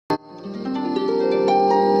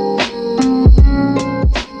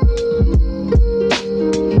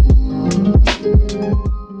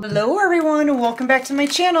welcome back to my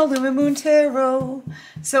channel, Lumen Tarot.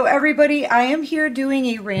 So everybody, I am here doing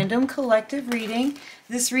a random collective reading.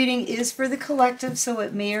 This reading is for the collective, so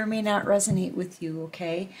it may or may not resonate with you,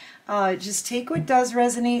 okay? Just take what does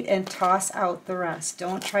resonate and toss out the rest.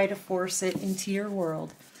 Don't try to force it into your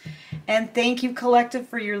world. And thank you, collective,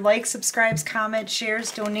 for your likes, subscribes, comments,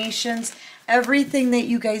 shares, donations, everything that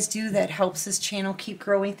you guys do that helps this channel keep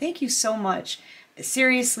growing. Thank you so much.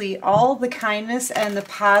 Seriously, all the kindness and the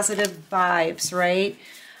positive vibes, right?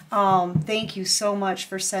 Thank you so much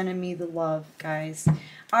for sending me the love, guys.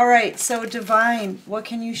 All right, so Divine, what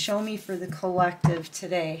can you show me for the collective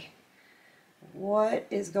today? What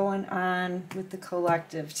is going on with the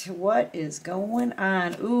collective? What is going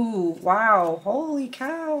on? Ooh, wow, holy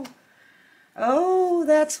cow. Oh,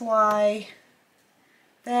 that's why.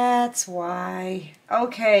 That's why.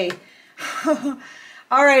 Okay.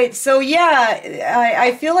 All right, so yeah,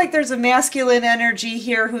 I feel like there's a masculine energy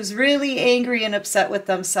here who's really angry and upset with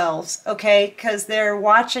themselves, okay? Because they're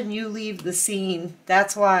watching you leave the scene.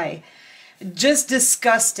 That's why. Just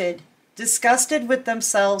disgusted. Disgusted with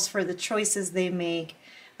themselves for the choices they make,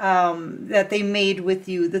 that they made with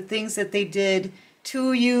you, the things that they did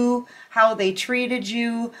to you, how they treated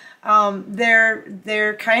you.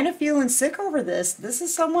 They're kind of feeling sick over this. This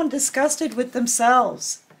is someone disgusted with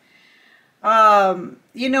themselves.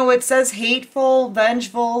 You know, it says hateful,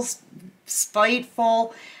 vengeful,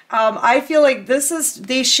 spiteful. I feel like this is,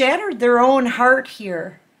 they shattered their own heart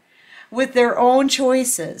here with their own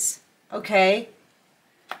choices, okay?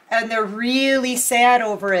 And they're really sad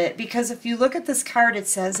over it, because if you look at this card, it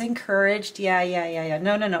says encouraged. Yeah.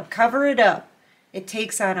 No. Cover it up. It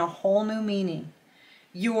takes on a whole new meaning.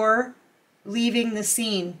 You're leaving the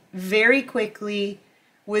scene very quickly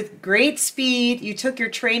with great speed. You took your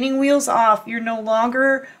training wheels off. You're no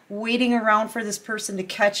longer waiting around for this person to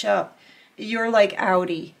catch up. You're like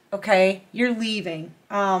outie, okay? You're leaving,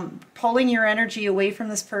 pulling your energy away from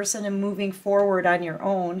this person and moving forward on your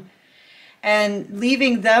own. And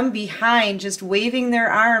leaving them behind, just waving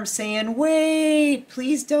their arms, saying, wait,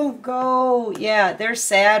 please don't go. Yeah, they're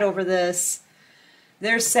sad over this.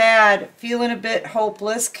 They're sad, feeling a bit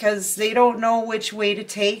hopeless because they don't know which way to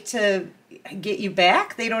take to get you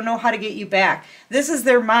back. They don't know how to get you back. This is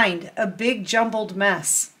their mind, a big jumbled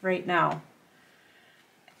mess right now.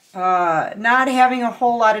 Not having a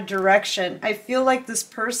whole lot of direction. I feel like this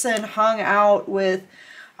person hung out with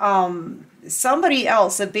somebody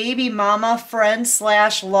else, a baby mama, friend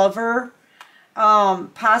slash lover,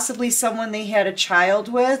 possibly someone they had a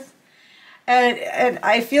child with. And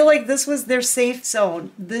I feel like this was their safe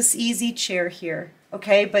zone, this easy chair here,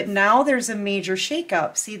 okay? But now there's a major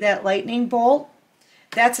shakeup. See that lightning bolt?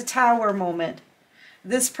 That's a tower moment.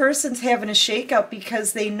 This person's having a shakeup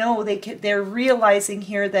because they know they're realizing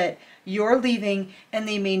here that you're leaving and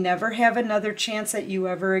they may never have another chance at you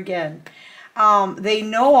ever again. They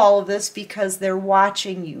know all of this because they're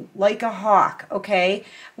watching you like a hawk, okay?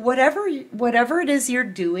 Whatever it is you're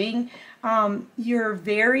doing, you're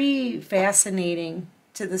very fascinating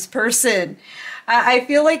to this person. I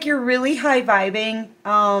feel like you're really high vibing,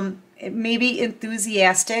 maybe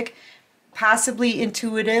enthusiastic, possibly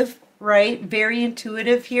intuitive, right? Very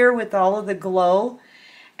intuitive here with all of the glow.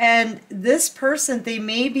 And this person, they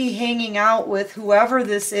may be hanging out with whoever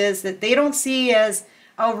this is that they don't see as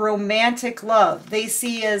a romantic love. They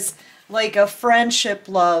see as like a friendship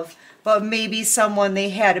love, but maybe someone they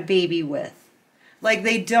had a baby with. Like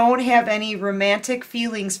they don't have any romantic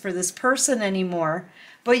feelings for this person anymore,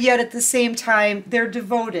 but yet at the same time, they're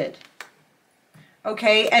devoted.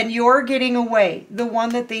 Okay, and you're getting away. The one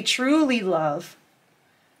that they truly love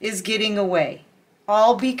is getting away.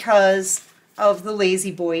 All because of the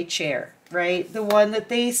lazy boy chair, right? The one that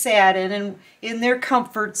they sat in their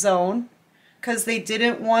comfort zone, because they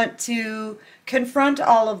didn't want to confront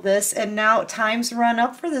all of this, and now time's run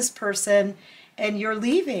up for this person and you're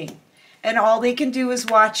leaving. And all they can do is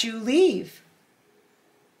watch you leave.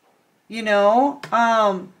 You know,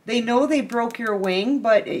 they know they broke your wing,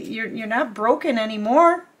 but you're not broken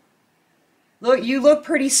anymore. Look, you look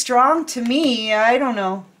pretty strong to me. I don't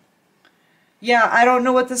know. Yeah, I don't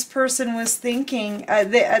know what this person was thinking.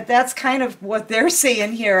 That's kind of what they're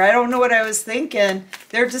saying here. I don't know what I was thinking.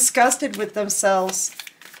 They're disgusted with themselves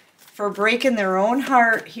for breaking their own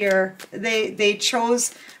heart here. They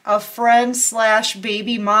chose a friend slash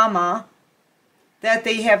baby mama that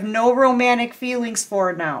they have no romantic feelings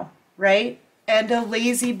for now, right? And a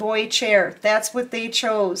lazy boy chair. That's what they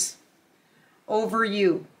chose over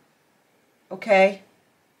you. Okay?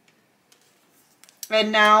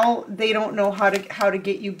 And now they don't know how to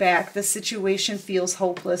get you back. The situation feels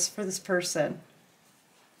hopeless for this person.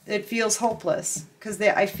 it feels hopeless because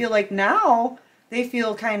I feel like now they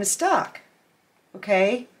feel kind of stuck.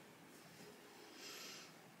 Okay.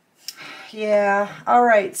 Yeah. All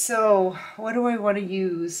right. So what do I want to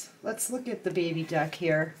use? Let's look at the baby deck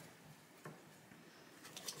here.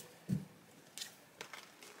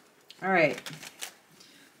 All right.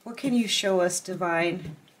 What can you show us,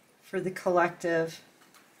 Divine, for the collective?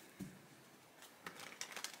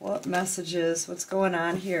 What messages? What's going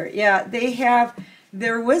on here? Yeah,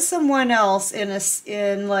 they're with someone else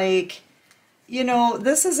in like, you know,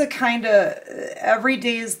 this is a kind of, every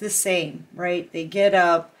day is the same, right? They get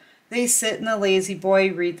up, they sit in the lazy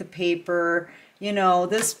boy, read the paper, you know,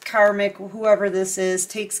 this karmic, whoever this is,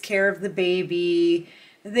 takes care of the baby,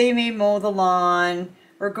 they may mow the lawn,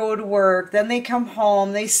 or go to work, then they come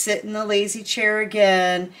home, they sit in the lazy chair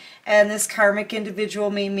again, and this karmic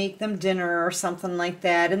individual may make them dinner or something like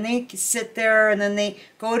that, and they sit there and then they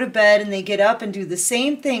go to bed and they get up and do the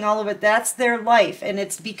same thing, all of it. That's their life, and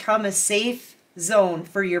it's become a safe zone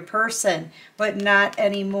for your person, but not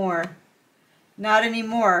anymore. Not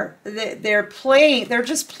anymore. They're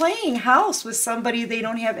just playing house with somebody they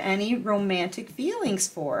don't have any romantic feelings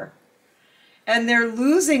for, and they're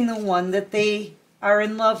losing the one that they are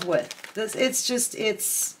in love with. It's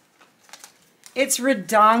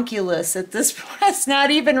redonkulous at this point. It's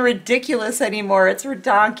not even ridiculous anymore. It's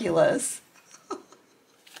redonkulous.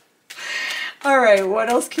 All right, what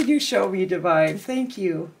else can you show me, Divine? Thank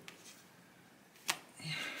you.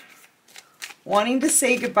 Wanting to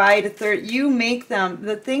say goodbye to you make them,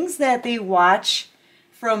 the things that they watch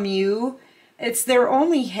from you, it's their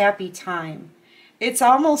only happy time. It's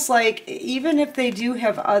almost like even if they do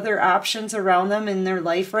have other options around them in their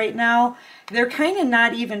life right now, they're kind of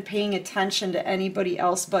not even paying attention to anybody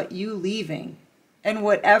else but you leaving. And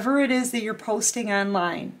whatever it is that you're posting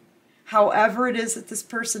online, however it is that this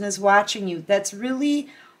person is watching you, that's really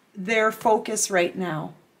their focus right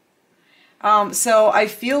now. So I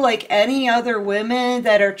feel like any other women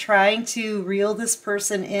that are trying to reel this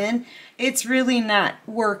person in, it's really not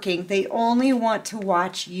working. They only want to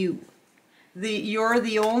watch you. You're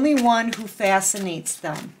the only one who fascinates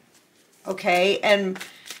them, okay, and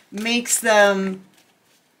makes them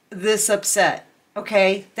this upset,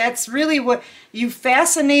 okay? That's really what, you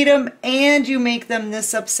fascinate them and you make them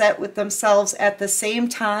this upset with themselves at the same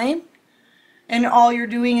time, and all you're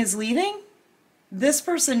doing is leaving? This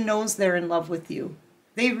person knows they're in love with you.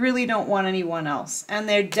 They really don't want anyone else, and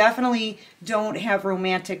they definitely don't have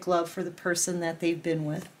romantic love for the person that they've been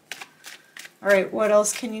with. All right, what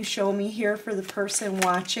else can you show me here for the person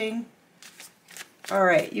watching? All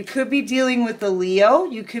right, you could be dealing with a Leo.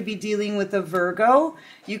 You could be dealing with a Virgo.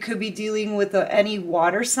 You could be dealing with any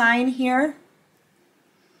water sign here.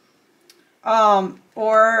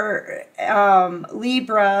 Or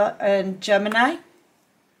Libra and Gemini.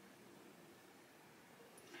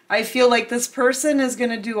 I feel like this person is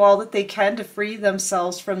going to do all that they can to free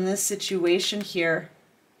themselves from this situation here.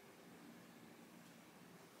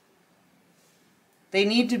 They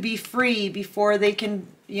need to be free before they can,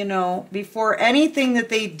 you know, before anything that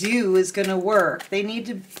they do is going to work. They need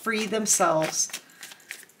to free themselves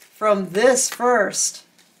from this first.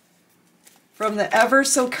 From the ever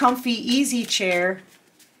so comfy easy chair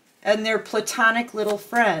and their platonic little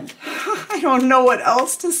friend. I don't know what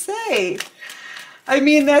else to say. I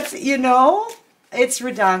mean, that's, you know, it's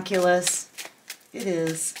redonkulous. It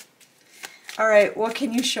is. All right, what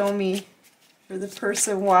can you show me for the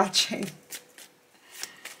person watching?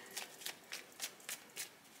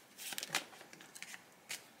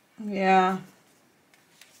 Yeah.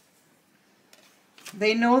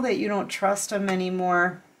 They know that you don't trust them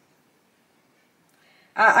anymore.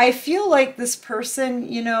 I feel like this person,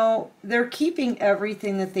 you know, they're keeping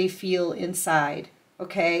everything that they feel inside,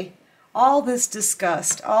 okay? All this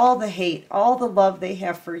disgust, all the hate, all the love they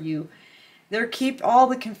have for you. All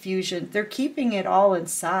the confusion, they're keeping it all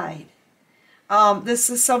inside.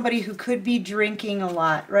 This is somebody who could be drinking a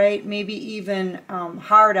lot, right? Maybe even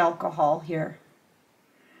hard alcohol here.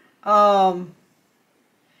 But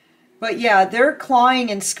yeah, they're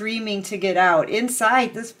clawing and screaming to get out.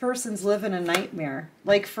 Inside, this person's living a nightmare.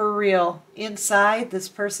 Like, for real. Inside, this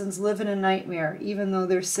person's living a nightmare, even though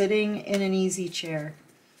they're sitting in an easy chair.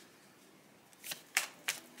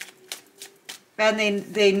 And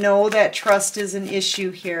they know that trust is an issue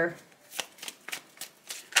here.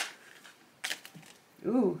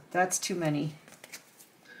 Ooh, that's too many.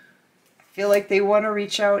 I feel like they want to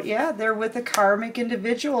reach out. Yeah, they're with a karmic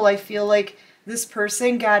individual. I feel like this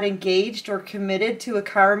person got engaged or committed to a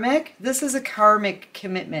karmic. This is a karmic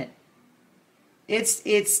commitment.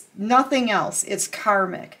 It's nothing else. It's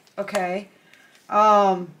karmic, okay?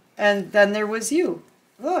 And then there was you,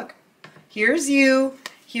 Look, here's you,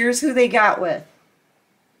 here's who they got with.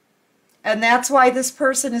 And that's why this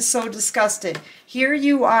person is so disgusted. Here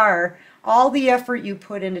you are, all the effort you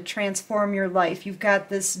put in to transform your life. You've got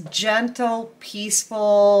this gentle,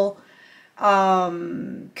 peaceful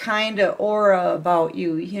kind of aura about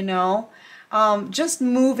you, you know. Just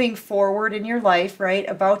moving forward in your life, right?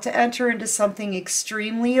 About to enter into something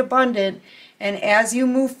extremely abundant. And as you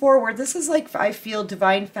move forward, this is like, I feel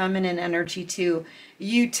divine feminine energy too.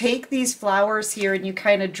 You take these flowers here and you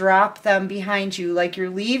kind of drop them behind you, like you're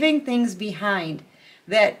leaving things behind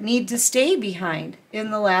that need to stay behind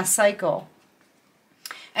in the last cycle.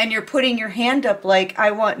 And you're putting your hand up like,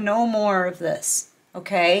 I want no more of this,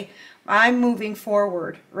 okay? I'm moving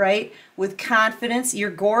forward, right? With confidence.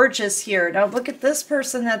 You're gorgeous here. Now look at this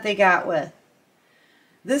person that they got with.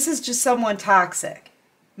 This is just someone toxic.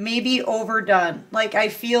 Maybe overdone. Like, I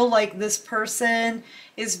feel like this person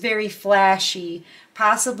is very flashy,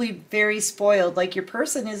 possibly very spoiled. Like, your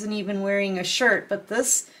person isn't even wearing a shirt, but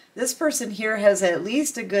this person here has at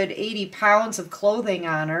least a good 80 pounds of clothing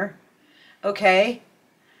on her. Okay?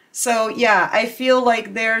 So, yeah, I feel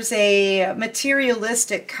like there's a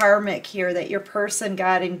materialistic karmic here that your person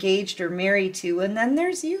got engaged or married to, and then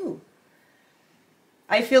there's you.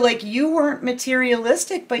 I feel like you weren't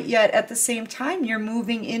materialistic, but yet at the same time, you're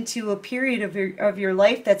moving into a period of your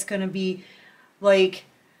life that's going to be like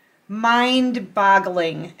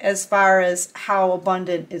mind-boggling as far as how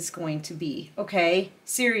abundant it's going to be, okay?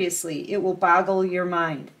 Seriously, it will boggle your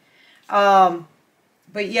mind.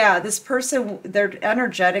 But yeah, this person, they're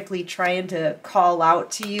energetically trying to call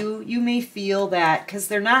out to you. You may feel that because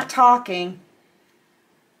they're not talking.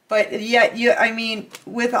 But yet, I mean,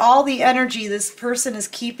 with all the energy this person is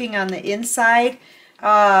keeping on the inside,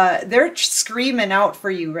 they're screaming out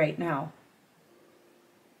for you right now.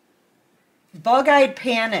 Bug-eyed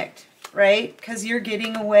panicked, right? Because you're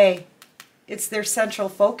getting away. It's their central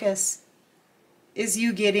focus, is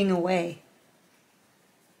you getting away.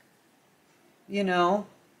 You know?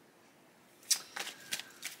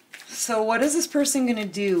 So what is this person going to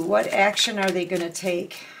do? What action are they going to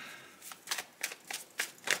take?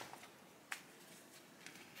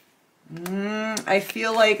 I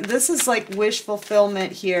feel like this is like wish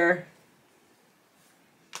fulfillment here.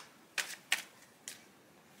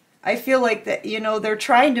 I feel like that, you know, they're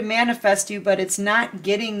trying to manifest you, but it's not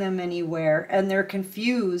getting them anywhere, and they're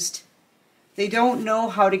confused. They don't know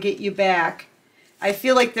how to get you back. I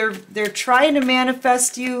feel like they're trying to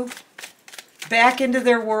manifest you back into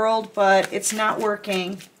their world, but it's not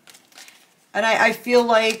working. And I feel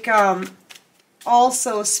like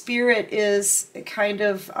also Spirit is kind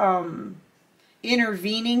of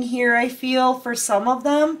intervening here, I feel, for some of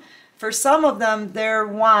them. For some of them, their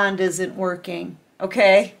wand isn't working.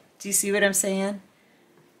 Okay? Do you see what I'm saying?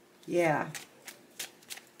 Yeah.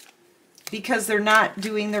 Because they're not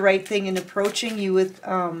doing the right thing and approaching you with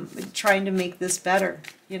trying to make this better,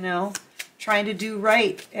 you know? Trying to do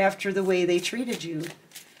right after the way they treated you.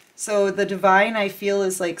 So the divine, I feel,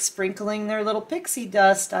 is like sprinkling their little pixie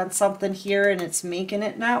dust on something here, and it's making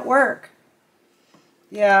it not work.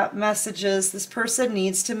 Yeah, messages. This person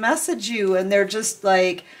needs to message you, and they're just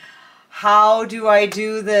like, how do I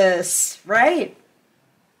do this? Right?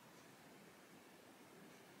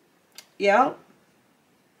 Yeah.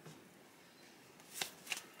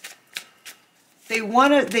 They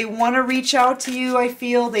want to reach out to you, I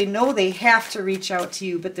feel. They know they have to reach out to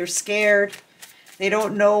you, but they're scared. They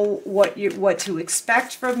don't know what to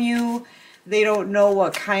expect from you. They don't know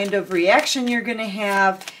what kind of reaction you're going to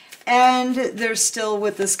have. And they're still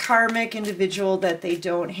with this karmic individual that they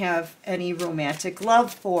don't have any romantic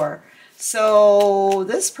love for. So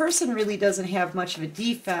this person really doesn't have much of a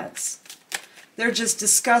defense. They're just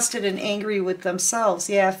disgusted and angry with themselves.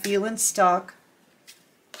 Yeah, feeling stuck.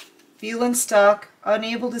 Feeling stuck,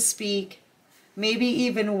 unable to speak, maybe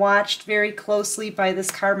even watched very closely by this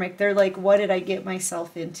karmic. They're like, what did I get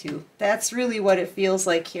myself into? That's really what it feels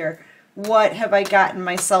like here. What have I gotten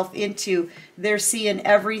myself into? They're seeing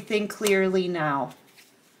everything clearly now.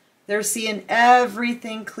 They're seeing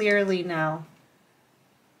everything clearly now.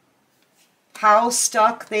 How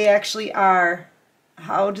stuck they actually are.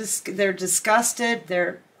 How they're disgusted.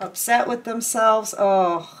 They're upset with themselves.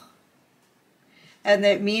 Oh. And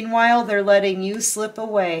that meanwhile, they're letting you slip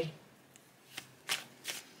away.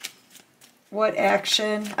 What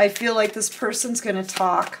action? I feel like this person's going to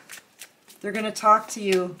talk. They're going to talk to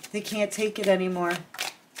you. They can't take it anymore.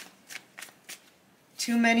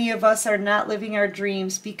 Too many of us are not living our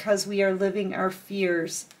dreams because we are living our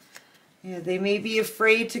fears. Yeah, they may be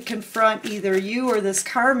afraid to confront either you or this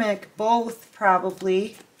karmic, both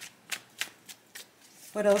probably.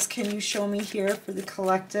 What else can you show me here for the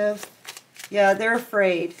collective? Yeah, they're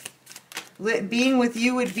afraid. Being with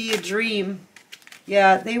you would be a dream.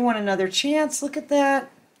 Yeah, they want another chance. Look at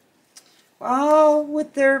that. Oh,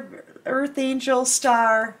 with their Earth Angel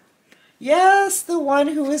star. Yes, the one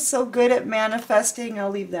who is so good at manifesting. I'll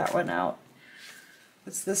leave that one out.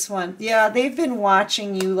 What's this one? Yeah, they've been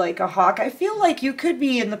watching you like a hawk. I feel like you could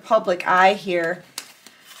be in the public eye here.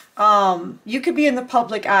 You could be in the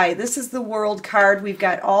public eye. This is the World card. We've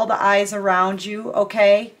got all the eyes around you,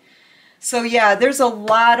 okay? So yeah, there's a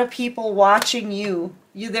lot of people watching you.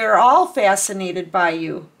 They're all fascinated by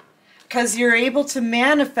you because you're able to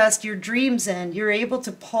manifest your dreams in. You're able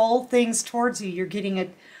to pull things towards you. You're getting a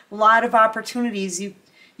lot of opportunities.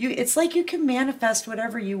 It's like you can manifest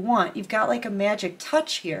whatever you want. You've got like a magic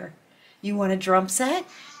touch here. You want a drum set?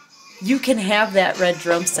 You can have that red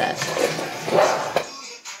drum set.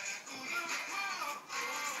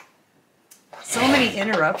 So many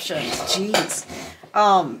interruptions. Jeez.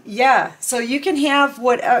 Yeah, so you can have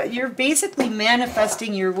what you're basically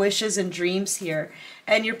manifesting your wishes and dreams here.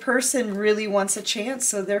 And your person really wants a chance,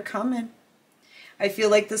 so they're coming. I feel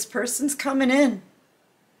like this person's coming in.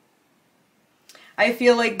 I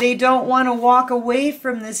feel like they don't want to walk away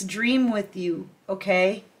from this dream with you,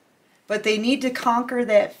 okay? But they need to conquer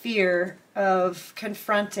that fear of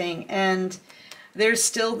confronting, and there's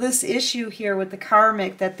still this issue here with the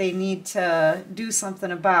karmic that they need to do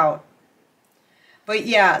something about. But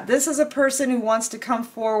yeah, this is a person who wants to come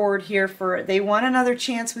forward here for it. They want another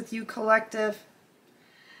chance with you, collective.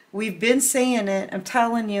 We've been saying it. I'm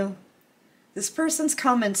telling you. This person's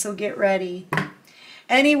coming, so get ready.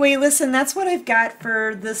 Anyway, listen, that's what I've got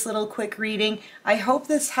for this little quick reading. I hope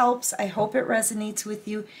this helps. I hope it resonates with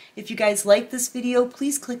you. If you guys like this video,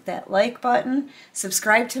 please click that like button.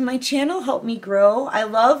 Subscribe to my channel. Help me grow. I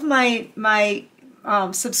love my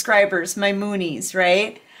subscribers, my Moonies,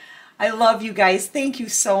 right? I love you guys. Thank you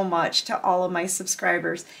so much to all of my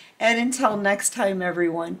subscribers. And until next time,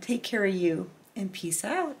 everyone, take care of you and peace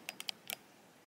out.